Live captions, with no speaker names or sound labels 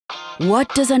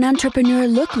What does an entrepreneur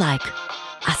look like?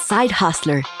 A side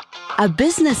hustler, a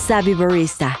business-savvy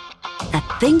barista, a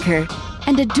thinker,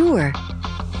 and a doer.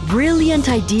 Brilliant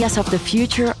ideas of the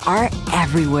future are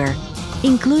everywhere,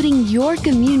 including your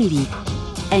community.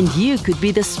 And you could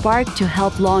be the spark to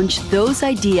help launch those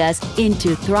ideas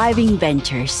into thriving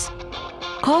ventures.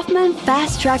 Kaufman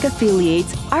FastTrac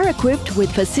affiliates are equipped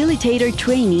with facilitator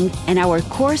training and our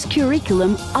course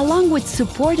curriculum along with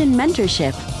support and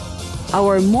mentorship.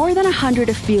 Our more than 100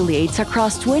 affiliates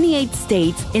across 28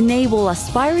 states enable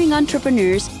aspiring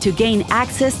entrepreneurs to gain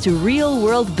access to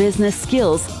real-world business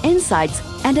skills, insights,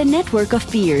 and a network of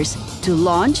peers to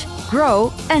launch,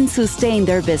 grow, and sustain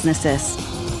their businesses.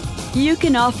 You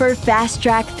can offer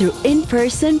FastTrac through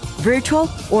in-person, virtual,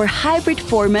 or hybrid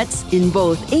formats in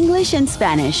both English and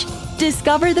Spanish.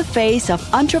 Discover the face of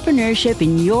entrepreneurship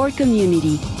in your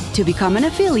community. To become an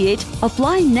affiliate,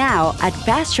 apply now at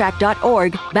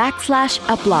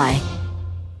fasttrac.org/apply.